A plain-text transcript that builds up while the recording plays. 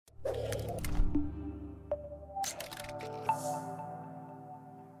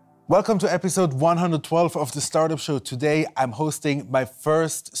Welcome to episode 112 of the Startup Show. Today, I'm hosting my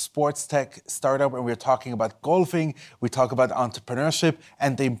first sports tech startup, and we're talking about golfing. We talk about entrepreneurship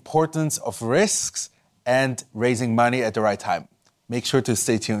and the importance of risks and raising money at the right time. Make sure to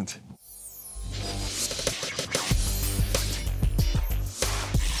stay tuned.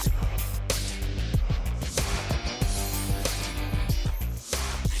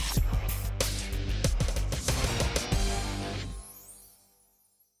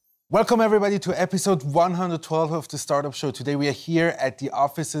 Welcome everybody to episode 112 of the Startup Show. Today we are here at the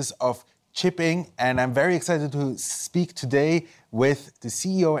offices of Chipping, and I'm very excited to speak today with the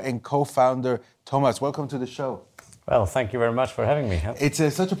CEO and co-founder, Thomas. Welcome to the show. Well, thank you very much for having me. It's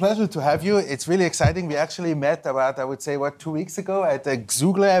such a pleasure to have you. It's really exciting. We actually met about, 2 weeks ago at the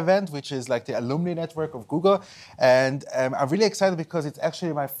Xoogler event, which is like the alumni network of Google. And I'm really excited because it's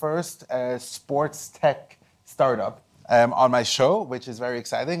actually my first sports tech startup on my show, which is very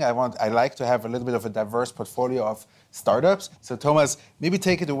exciting. I like to have a little bit of a diverse portfolio of startups. So Thomas, maybe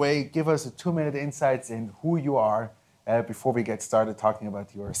take it away. Give us a 2-minute insights in who you are before we get started talking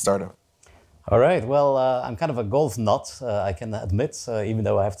about your startup. All right. Well, I'm kind of a golf nut, I can admit, even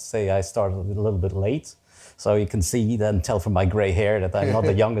though I have to say I started a little bit late. So you can see and tell from my gray hair that I'm not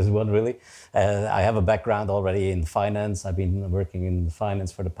the youngest one, really. I have a background already in finance. I've been working in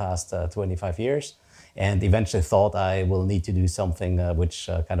finance for the past 25 years. And eventually thought I will need to do something which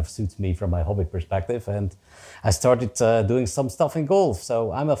kind of suits me from my hobby perspective. And I started doing some stuff in golf.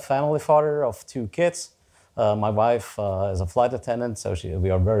 So I'm a family father of 2 kids. My wife is a flight attendant, so we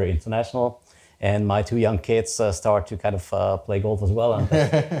are very international. And my 2 young kids start to kind of play golf as well, and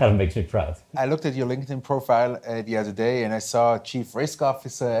that kind of makes me proud. I looked at your LinkedIn profile the other day, and I saw Chief Risk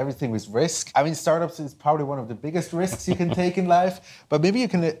Officer, everything with risk. I mean, startups is probably one of the biggest risks you can take in life, but maybe you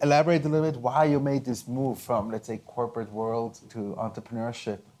can elaborate a little bit why you made this move from, let's say, corporate world to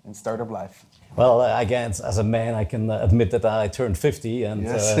entrepreneurship in startup life. Well, again, as a man, I can admit that I turned 50, and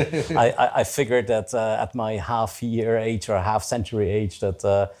yes. I figured that at my half-year age or half-century age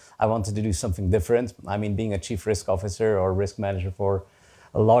that I wanted to do something different. I mean, being a chief risk officer or risk manager for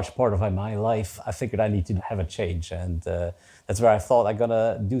a large part of my life, I figured I need to have a change, and that's where I thought I'm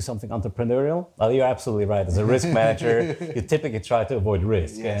gonna do something entrepreneurial. Well, you're absolutely right. As a risk manager, you typically try to avoid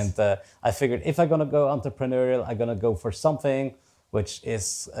risk, yes. And I figured if I'm gonna go entrepreneurial, I'm gonna go for something which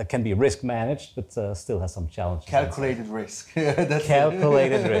is can be risk managed, but still has some challenges. Calculated risk.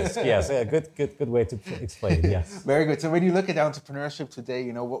 Calculated risk. Yes, a good way to explain it. Yes. Very good. So when you look at entrepreneurship today,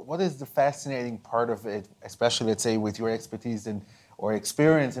 what is the fascinating part of it, especially let's say with your expertise or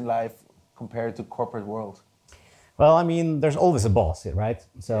experience in life compared to corporate world? Well, I mean, there's always a boss, right?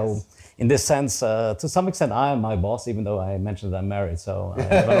 So yes. In this sense, to some extent, I am my boss, even though I mentioned that I'm married, so I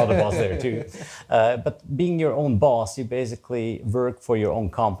have another boss there too. But being your own boss, you basically work for your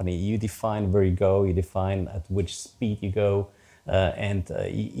own company. You define where you go, you define at which speed you go, and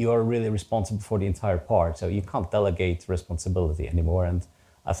you are really responsible for the entire part. So you can't delegate responsibility anymore, and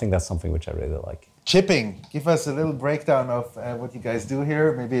I think that's something which I really like. Chipping, give us a little breakdown of what you guys do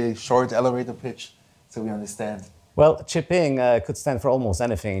here, maybe a short elevator pitch so we understand. Well, chipping could stand for almost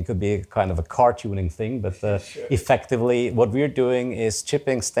anything. It could be kind of a car tuning thing, but sure. Effectively what we're doing is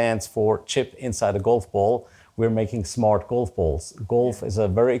chipping stands for chip inside a golf ball. We're making smart golf balls. Golf is a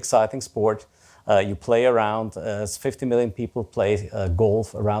very exciting sport. You play around. 50 million people play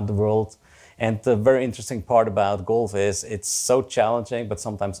golf around the world. And the very interesting part about golf is it's so challenging, but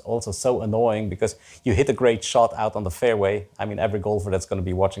sometimes also so annoying because you hit a great shot out on the fairway. I mean, every golfer that's going to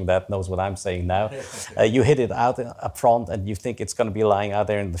be watching that knows what I'm saying now. You hit it out up front and you think it's going to be lying out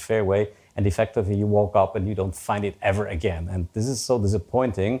there in the fairway. And effectively you walk up and you don't find it ever again. And this is so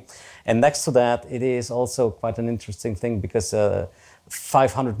disappointing. And next to that, it is also quite an interesting thing because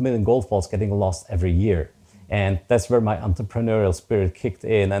 500 million golf balls getting lost every year. And that's where my entrepreneurial spirit kicked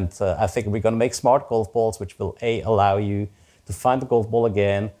in. And I think we're going to make smart golf balls, which will A, allow you to find the golf ball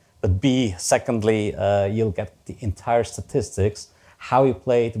again, but B, secondly, you'll get the entire statistics, how you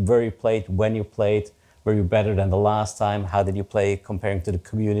played, where you played, when you played, were you better than the last time, how did you play comparing to the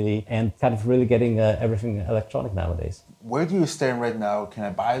community, and kind of really getting everything electronic nowadays. Where do you stand right now? Can I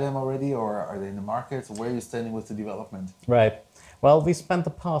buy them already, or are they in the market? Where are you standing with the development? Right. Well, we spent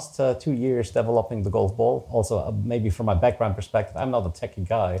the past 2 years developing the golf ball. Also, maybe from my background perspective, I'm not a techie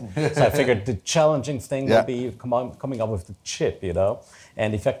guy. So I figured the challenging thing would be coming up with the chip,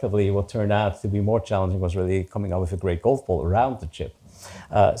 And effectively, what turned out to be more challenging was really coming up with a great golf ball around the chip.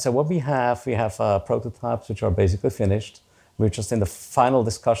 So what we have prototypes which are basically finished. We're just in the final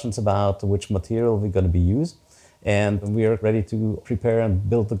discussions about which material we're going to be used. And we are ready to prepare and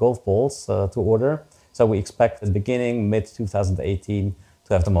build the golf balls to order. So we expect at the beginning, mid-2018, to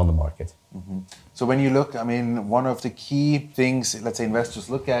to have them on the market. So when you look, I mean, one of the key things, let's say, investors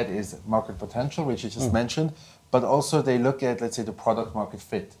look at is market potential, which you just mentioned, but also they look at, let's say, the product market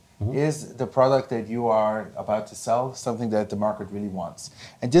fit. Is the product that you are about to sell something that the market really wants?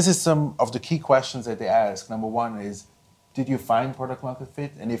 And this is some of the key questions that they ask. Number one is, did you find product market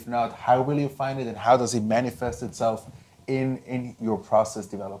fit? And if not, how will you find it? And how does it manifest itself in your process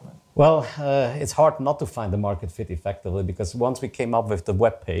development? Well, it's hard not to find the market fit effectively, because once we came up with the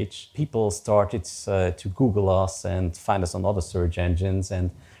web page, people started to Google us and find us on other search engines. And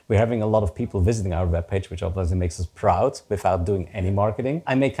we're having a lot of people visiting our web page, which obviously makes us proud without doing any marketing.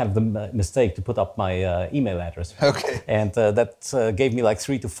 I made kind of the mistake to put up my email address. Okay. And that gave me like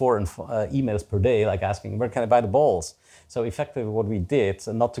 3 to 4 emails per day, like asking, where can I buy the balls? So effectively what we did,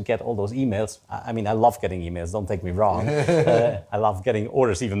 not to get all those emails, I mean, I love getting emails, don't take me wrong. I love getting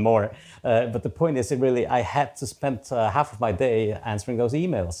orders even more. But the point is, I had to spend half of my day answering those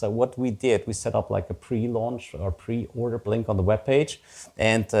emails. So what we did, we set up like a pre-launch or pre-order link on the webpage,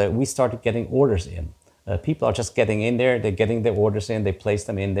 and we started getting orders in. People are just getting in there, they're getting their orders in, they place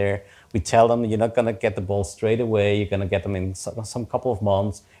them in there. We tell them you're not going to get the balls straight away, you're going to get them in some couple of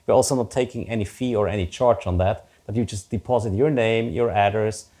months. We're also not taking any fee or any charge on that. But you just deposit your name, your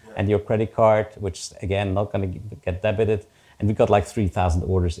address, and your credit card, which again, not going to get debited. And we got like 3,000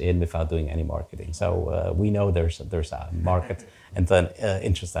 orders in without doing any marketing. So we know there's a market and then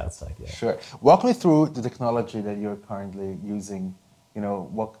interest outside. Yeah. Sure. Walk me through the technology that you're currently using. You know,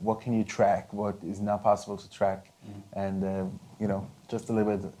 what can you track? What is not possible to track? And just a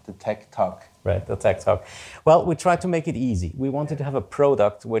little bit the tech talk. Right, the tech talk. Well, we tried to make it easy. We wanted to have a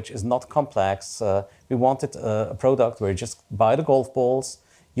product which is not complex. We wanted a product where you just buy the golf balls,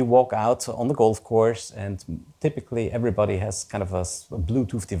 you walk out on the golf course, and typically everybody has kind of a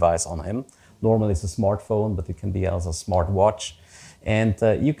Bluetooth device on him. Normally it's a smartphone, but it can be also a smartwatch. And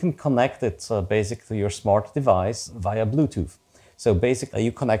you can connect it basically to your smart device via Bluetooth. So basically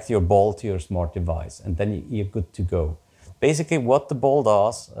you connect your ball to your smart device, and then you're good to go. Basically, what the ball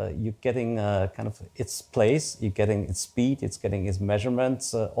does, you're getting kind of its place, you're getting its speed, it's getting its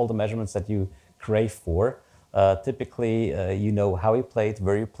measurements, all the measurements that you crave for. Typically, you know how you played,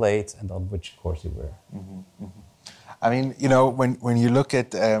 where you played, and on which course you were. I mean, when you look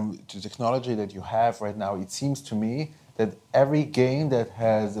at the technology that you have right now, it seems to me that every game that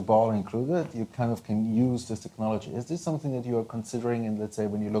has a ball included, you kind of can use this technology. Is this something that you are considering in, let's say,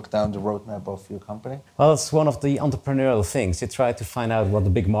 when you look down the roadmap of your company? Well, it's one of the entrepreneurial things. You try to find out what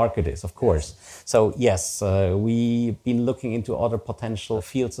the big market is, of course. So yes, we've been looking into other potential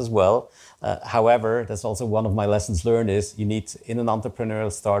fields as well. However, that's also one of my lessons learned is you need, in an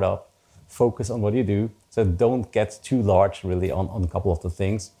entrepreneurial startup, focus on what you do. So don't get too large really on a couple of the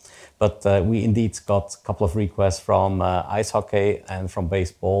things. But we indeed got a couple of requests from ice hockey and from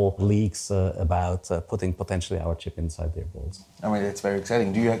baseball leagues about putting potentially our chip inside their balls. I mean, it's very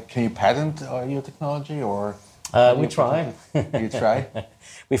exciting. Can you patent your technology or? We try. You try?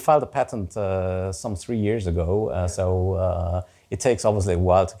 We filed a patent some 3 years ago. So it takes obviously a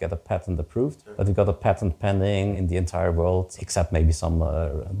while to get a patent approved, but we got a patent pending in the entire world, except maybe some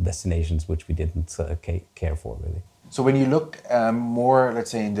destinations which we didn't care for really. So when you look more,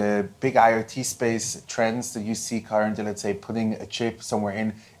 let's say, in the big IoT space trends that you see currently, let's say, putting a chip somewhere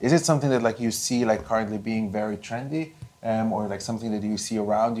in, is it something that you see currently being very trendy, or something that you see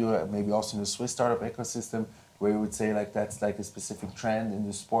around you, maybe also in the Swiss startup ecosystem, where you would say that's a specific trend in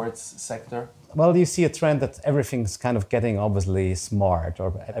the sports sector? Well, you see a trend that everything's kind of getting obviously smart,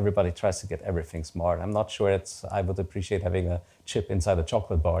 or everybody tries to get everything smart. I'm not sure I would appreciate having a chip inside a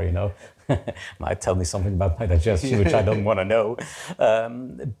chocolate bar, Might tell me something about my digestion, which I don't want to know.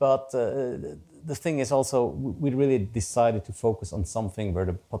 But the thing is also, we really decided to focus on something where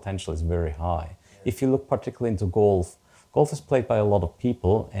the potential is very high. If you look particularly into golf is played by a lot of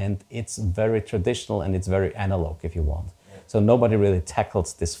people, and it's very traditional and it's very analog, if you want. So nobody really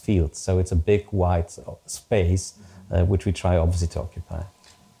tackles this field. So it's a big, wide space, which we try obviously to occupy.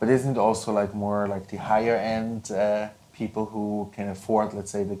 But isn't it also more the higher end people who can afford,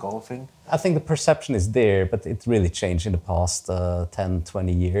 let's say, the golfing? I think the perception is there, but it really changed in the past 10,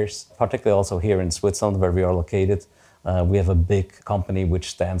 20 years, particularly also here in Switzerland, where we are located. We have a big company which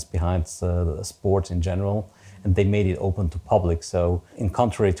stands behind sports in general, and they made it open to public. So in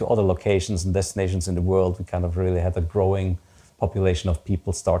contrary to other locations and destinations in the world, we kind of really had a growing population of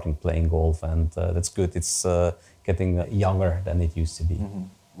people starting playing golf, and that's good. It's getting younger than it used to be. Mm-hmm.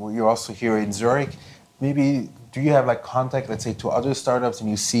 Well, you're also here in Zurich. Maybe do you have contact, let's say, to other startups, and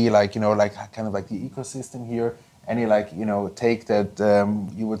you see kind of the ecosystem here? Any take that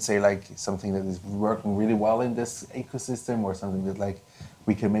you would say something that is working really well in this ecosystem, or something that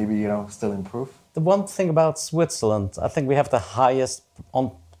we can maybe, still improve? The one thing about Switzerland, I think we have the highest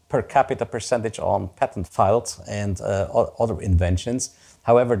on per capita percentage on patent filed and other inventions.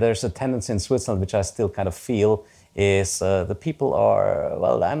 However, there's a tendency in Switzerland, which I still kind of feel, is the people are,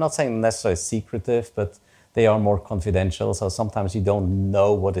 well, I'm not saying necessarily secretive, but they are more confidential. So sometimes you don't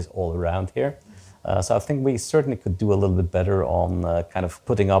know what is all around here. So I think we certainly could do a little bit better on kind of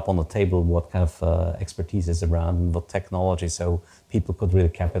putting up on the table what kind of expertise is around and what technology, so people could really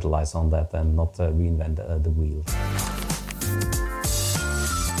capitalize on that and not reinvent the wheel.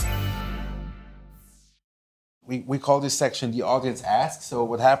 We call this section the audience asks. So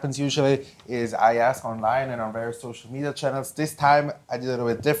what happens usually is I ask online and on various social media channels. This time I did it a little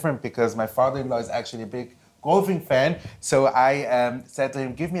bit different because my father-in-law is actually a big golfing fan. So I said to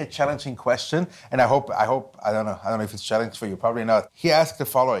him, give me a challenging question. And I don't know if it's challenging for you, probably not. He asked the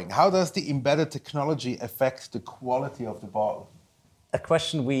following: how does the embedded technology affect the quality of the ball? A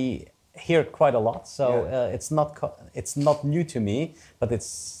question we hear quite a lot, so it's not new to me, but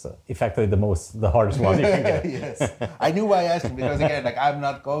it's effectively the hardest one you can get. Yes, I knew why I asked him, because again, like, I'm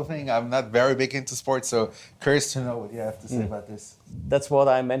not golfing, I'm not very big into sports, so curious to know what you have to say about this. That's what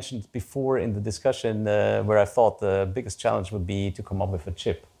I mentioned before in the discussion, where I thought the biggest challenge would be to come up with a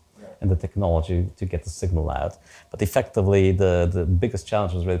chip and the technology to get the signal out. But effectively, the biggest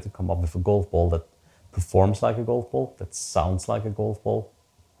challenge was really to come up with a golf ball that performs like a golf ball, that sounds like a golf ball,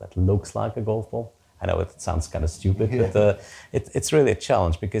 that looks like a golf ball. I know it sounds kind of stupid, but it's really a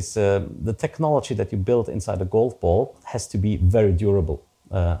challenge, because the technology that you build inside a golf ball has to be very durable.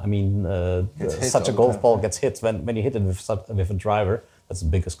 Such a golf ball gets hit when you hit it with a driver. That's the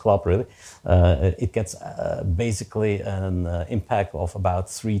biggest club, really. It gets basically an impact of about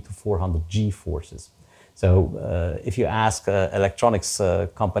 300 to 400 G forces. So if you ask an electronics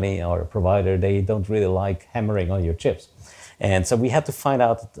company or a provider, they don't really like hammering on your chips. And so we had to find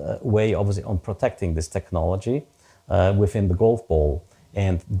out a way, obviously, on protecting this technology within the golf ball.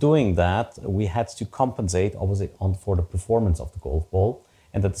 And doing that, we had to compensate, obviously, for the performance of the golf ball.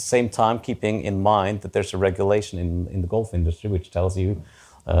 And at the same time, keeping in mind that there's a regulation in the golf industry which tells you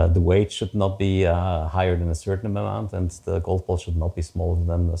the weight should not be higher than a certain amount, and the golf ball should not be smaller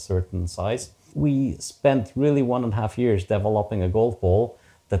than a certain size. We spent really 1.5 years developing a golf ball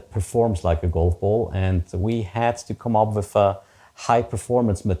that performs like a golf ball, and we had to come up with a high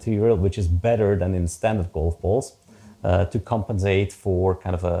performance material which is better than in standard golf balls to compensate for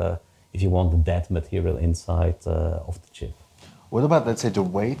kind of if you want, the dead material inside of the chip. What about, let's say, the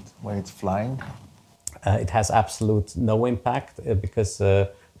weight when it's flying? It has absolute no impact because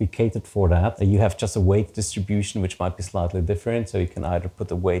we catered for that. You have just a weight distribution which might be slightly different, so you can either put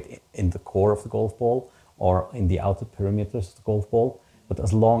the weight in the core of the golf ball or in the outer perimeters of the golf ball. But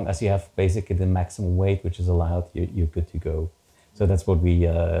as long as you have basically the maximum weight which is allowed, you're good to go. So that's what we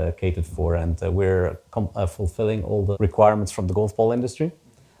catered for, and we're fulfilling all the requirements from the golf ball industry.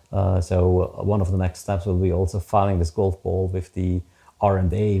 So one of the next steps will be also filing this golf ball with the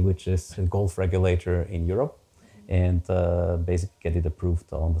R&A, which is a golf regulator in Europe, and basically get it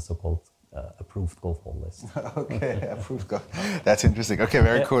approved on the so-called approved golf ball list. Okay, approved golf. That's interesting. Okay,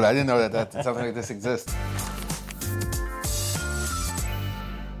 very cool. I didn't know that something like this exists.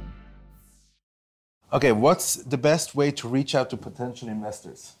 Okay, what's the best way to reach out to potential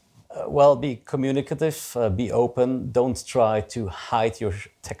investors? Well, be communicative, be open. Don't try to hide your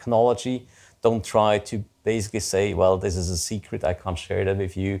technology. Don't try to basically say, well, this is a secret, I can't share that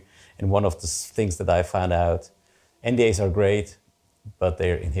with you. And one of the things that I found out, NDAs are great, but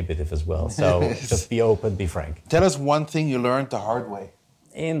they're inhibitive as well. So just be open, be frank. Tell us one thing you learned the hard way.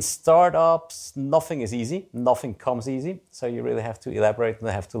 In startups, nothing is easy. Nothing comes easy. So you really have to elaborate and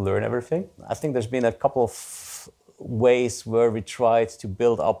have to learn everything. I think there's been a couple of ways where we tried to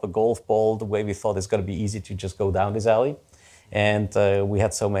build up a golf ball the way we thought it's going to be easy to just go down this alley. And we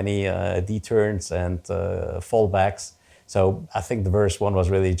had so many D-turns and fallbacks. So I think the worst one was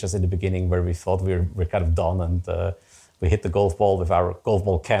really just in the beginning where we thought we're kind of done, and we hit the golf ball with our golf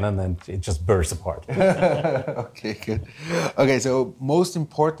ball cannon and it just burst apart. Okay, good. Okay, so most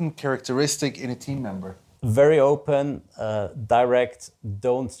important characteristic in a team member? Very open, direct.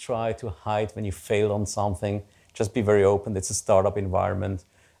 Don't try to hide when you failed on something. Just be very open. It's a startup environment.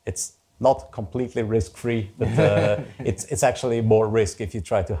 It's not completely risk-free, but it's actually more risk if you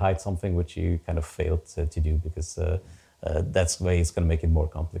try to hide something which you kind of failed to do, because that's the way it's going to make it more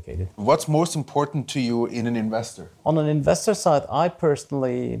complicated. What's most important to you in an investor? On an investor side, I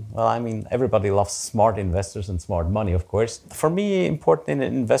personally, well, I mean, everybody loves smart investors and smart money, of course. For me, important in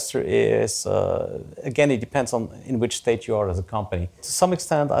an investor is, again, it depends on in which state you are as a company. To some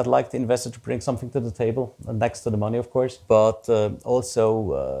extent, I'd like the investor to bring something to the table, next to the money, of course, but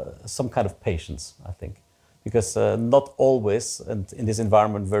also some kind of patience, I think. Because not always, and in this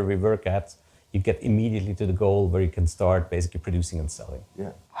environment where we work at, you get immediately to the goal where you can start basically producing and selling.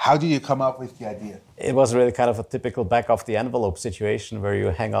 Yeah. How do you come up with the idea? It was really kind of a typical back of the envelope situation where you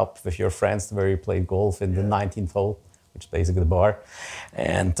hang up with your friends where you played golf in the 19th hole, which is basically the bar,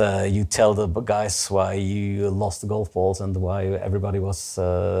 and you tell the guys why you lost the golf balls and why everybody was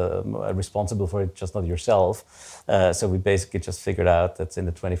responsible for it, just not yourself. So we basically just figured out that in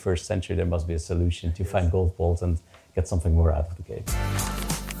the 21st century there must be a solution to find golf balls and get something more out of the game.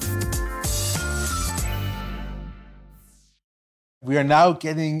 We are now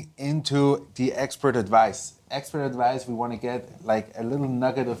getting into the expert advice. Expert advice, we want to get like a little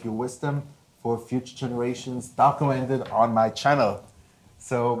nugget of your wisdom for future generations documented on my channel.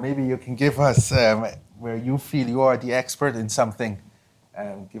 So maybe you can give us, where you feel you are the expert in something,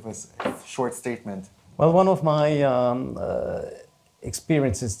 give us a short statement. Well, one of my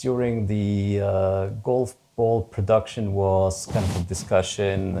experiences during the golf ball production was kind of a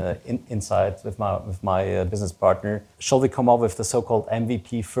discussion inside with my business partner. Shall we come up with the so-called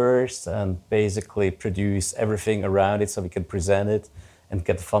MVP first and basically produce everything around it so we can present it and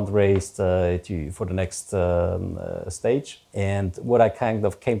get fundraised for the next stage? And what I kind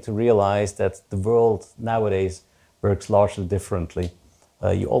of came to realize that the world nowadays works largely differently.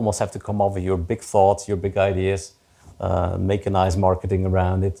 You almost have to come up with your big thoughts, your big ideas, make a nice marketing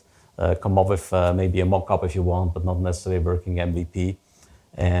around it, come up with maybe a mock-up if you want, but not necessarily working MVP,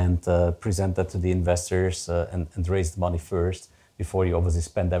 and present that to the investors and raise the money first before you obviously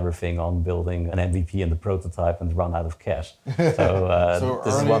spend everything on building an MVP and the prototype and run out of cash. So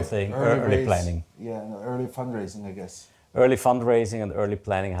this is one thing, early planning. Yeah, early fundraising, I guess. Early fundraising and early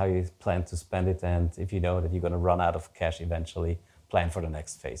planning, how you plan to spend it, and if you know that you're going to run out of cash eventually, plan for the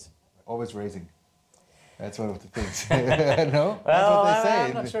next phase. Always raising. That's one of the things. No? Well, that's what they say.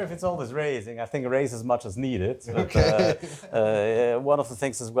 I'm not sure if it's always raising. I think raise as much as needed. But, Okay. one of the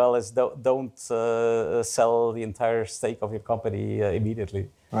things as well is don't sell the entire stake of your company immediately.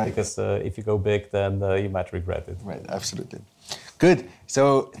 Right. Because if you go big, then you might regret it. Right, absolutely. Good.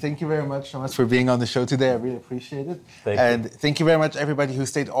 So thank you very much, Thomas, for being on the show today. I really appreciate it. Thank you very much, everybody who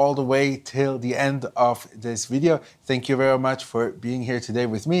stayed all the way till the end of this video. Thank you very much for being here today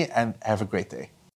with me, and have a great day.